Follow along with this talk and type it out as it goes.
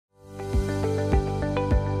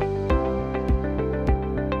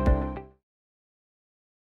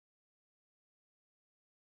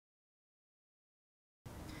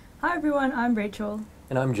Hi everyone, I'm Rachel.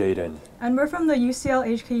 And I'm Jaden. And we're from the UCL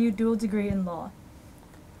HKU dual degree in law.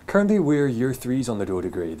 Currently we're year 3s on the dual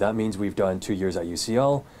degree. That means we've done 2 years at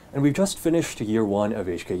UCL and we've just finished year 1 of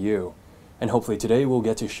HKU. And hopefully today we'll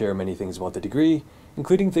get to share many things about the degree,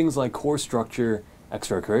 including things like course structure,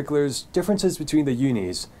 extracurriculars, differences between the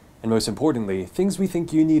unis, and most importantly, things we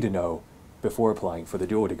think you need to know before applying for the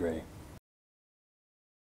dual degree.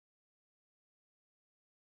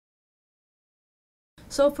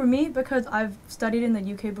 So for me, because I've studied in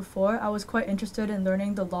the UK before, I was quite interested in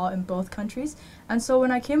learning the law in both countries. And so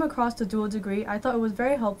when I came across the dual degree, I thought it was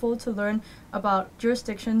very helpful to learn about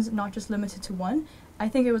jurisdictions, not just limited to one. I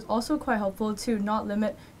think it was also quite helpful to not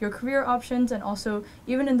limit your career options, and also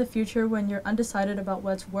even in the future when you're undecided about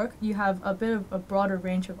what's work, you have a bit of a broader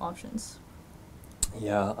range of options.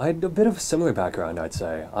 Yeah, I had a bit of a similar background, I'd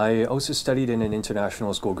say. I also studied in an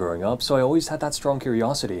international school growing up, so I always had that strong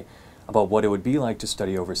curiosity about what it would be like to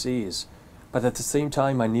study overseas. But at the same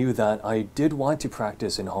time, I knew that I did want to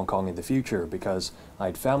practice in Hong Kong in the future because I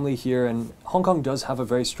had family here, and Hong Kong does have a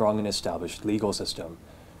very strong and established legal system.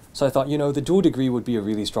 So I thought, the dual degree would be a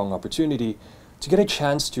really strong opportunity to get a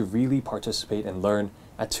chance to really participate and learn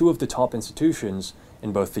at 2 of the top institutions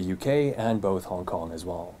in both the UK and both Hong Kong as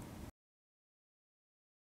well.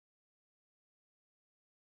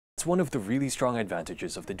 It's one of the really strong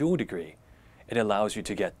advantages of the dual degree. It allows you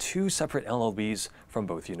to get 2 separate LLBs from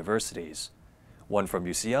both universities, one from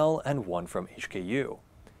UCL and one from HKU,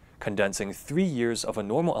 condensing 3 years of a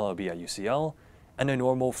normal LLB at UCL and a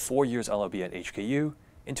normal 4 years LLB at HKU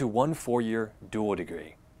into one 4-year dual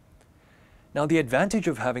degree. Now, the advantage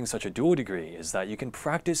of having such a dual degree is that you can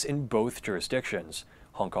practice in both jurisdictions,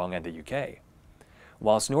 Hong Kong and the UK.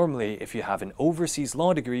 Whilst normally, if you have an overseas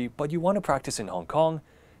law degree but you want to practice in Hong Kong,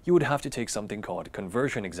 you would have to take something called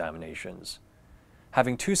conversion examinations.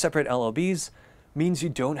 Having 2 separate LLBs means you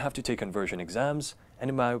don't have to take conversion exams, and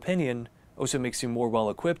in my opinion, also makes you more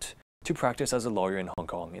well-equipped to practice as a lawyer in Hong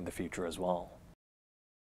Kong in the future as well.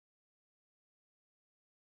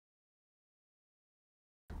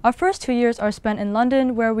 Our first 2 years are spent in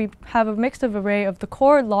London, where we have a mixed array of the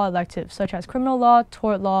core law electives, such as criminal law,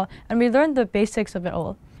 tort law, and we learn the basics of it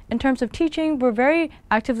all. In terms of teaching, we're very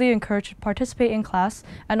actively encouraged to participate in class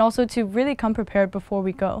and also to really come prepared before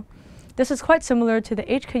we go. This is quite similar to the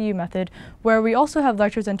HKU method, where we also have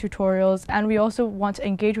lectures and tutorials, and we also want to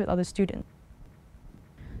engage with other students.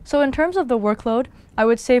 So in terms of the workload, I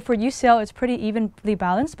would say for UCL it's pretty evenly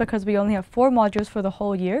balanced because we only have 4 modules for the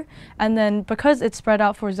whole year, and then because it's spread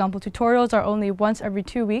out, for example, tutorials are only once every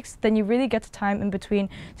 2 weeks, then you really get the time in between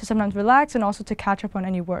to sometimes relax and also to catch up on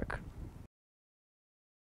any work.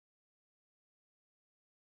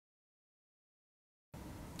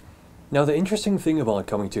 Now, the interesting thing about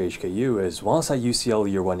coming to HKU is whilst at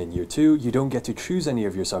UCL year 1 and year 2, you don't get to choose any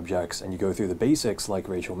of your subjects and you go through the basics like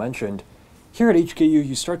Rachel mentioned, here at HKU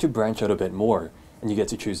you start to branch out a bit more and you get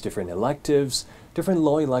to choose different electives, different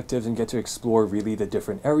law electives, and get to explore really the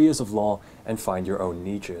different areas of law and find your own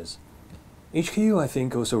niches. HKU, I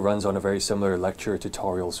think, also runs on a very similar lecture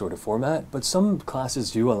tutorial sort of format, but some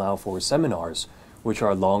classes do allow for seminars, which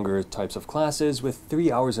are longer types of classes with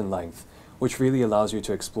 3 hours in length, which really allows you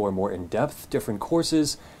to explore more in-depth different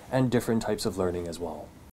courses and different types of learning as well.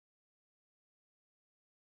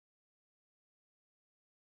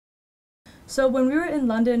 So when we were in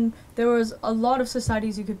London, there was a lot of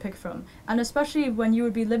societies you could pick from, and especially when you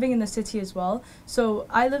would be living in the city as well. So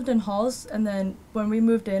I lived in halls, and then when we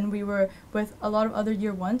moved in, we were with a lot of other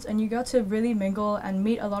year 1s, and you got to really mingle and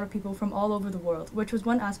meet a lot of people from all over the world, which was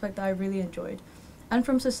one aspect that I really enjoyed. And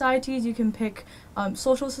from societies, you can pick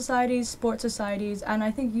social societies, sports societies, and I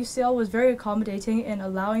think UCL was very accommodating in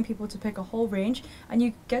allowing people to pick a whole range, and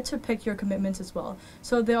you get to pick your commitments as well.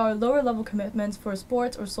 So there are lower level commitments for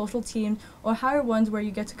sports or social teams, or higher ones where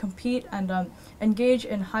you get to compete and engage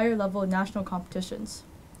in higher level national competitions.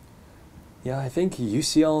 Yeah, I think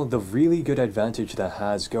UCL, the really good advantage that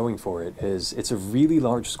has going for it is it's a really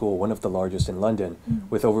large school, one of the largest in London,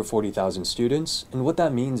 with over 40,000 students, and what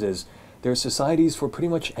that means is there are societies for pretty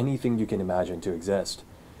much anything you can imagine to exist.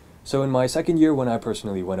 So in my second year, when I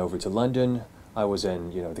personally went over to London, I was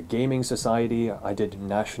in, the gaming society. I did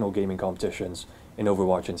national gaming competitions in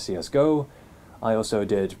Overwatch and CSGO. I also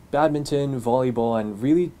did badminton, volleyball, and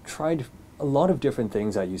really tried a lot of different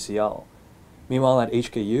things at UCL. Meanwhile, at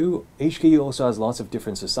HKU also has lots of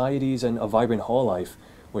different societies and a vibrant hall life,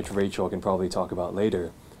 which Rachel can probably talk about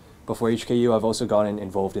later. But for HKU, I've also gotten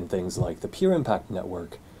involved in things like the Peer Impact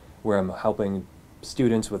Network, where I'm helping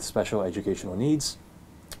students with special educational needs,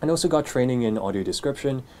 and also got training in audio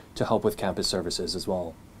description to help with campus services as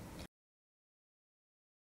well.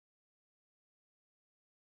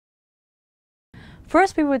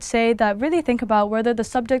 First, we would say that really think about whether the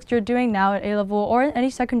subjects you're doing now at A-level or in any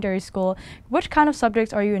secondary school, which kind of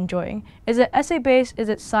subjects are you enjoying? Is it essay-based? Is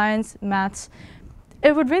it science, maths?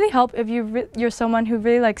 It would really help if you're someone who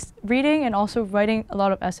really likes reading and also writing a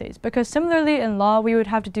lot of essays, because similarly in law, we would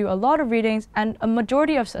have to do a lot of readings, and a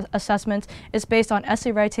majority of assessments is based on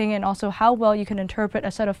essay writing and also how well you can interpret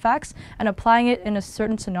a set of facts and applying it in a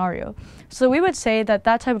certain scenario. So we would say that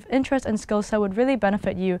that type of interest and skill set would really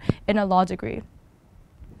benefit you in a law degree.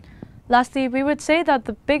 Lastly, we would say that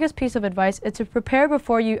the biggest piece of advice is to prepare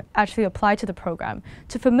before you actually apply to the program,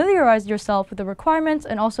 to familiarize yourself with the requirements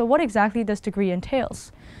and also what exactly this degree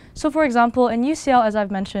entails. So for example, in UCL, as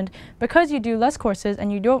I've mentioned, because you do less courses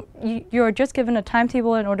and you're just given a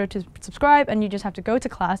timetable in order to subscribe and you just have to go to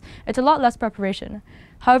class, it's a lot less preparation.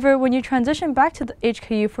 However, when you transition back to the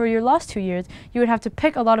HKU for your last 2 years, you would have to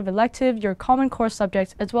pick a lot of electives, your common core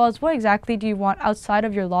subjects, as well as what exactly do you want outside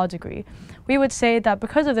of your law degree. We would say that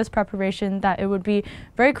because of this preparation, that it would be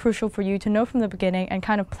very crucial for you to know from the beginning and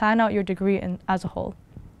kind of plan out your degree as a whole.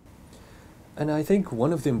 And I think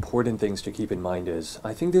one of the important things to keep in mind is,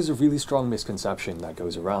 I think there's a really strong misconception that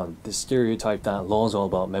goes around, this stereotype that law is all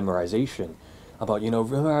about memorization, about,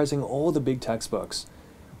 memorizing all the big textbooks.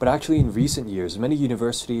 But actually in recent years, many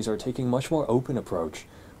universities are taking a much more open approach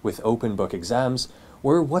with open book exams,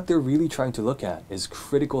 where what they're really trying to look at is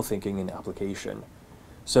critical thinking and application.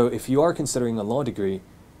 So if you are considering a law degree,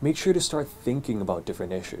 make sure to start thinking about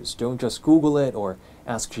different issues. Don't just Google it or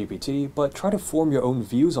ask GPT, but try to form your own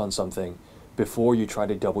views on something before you try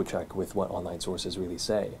to double check with what online sources really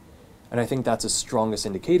say. And I think that's the strongest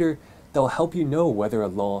indicator that will help you know whether a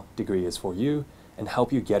law degree is for you and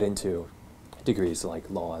help you get into degrees like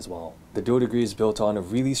law as well. The dual degree is built on a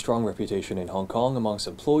really strong reputation in Hong Kong amongst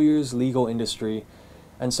employers, legal industry,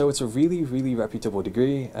 and so it's a really, really reputable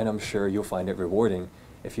degree, and I'm sure you'll find it rewarding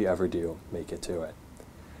if you ever do make it to it.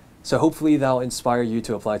 So hopefully that'll inspire you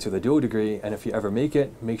to apply to the dual degree, and if you ever make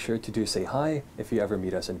it, make sure to say hi if you ever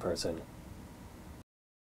meet us in person.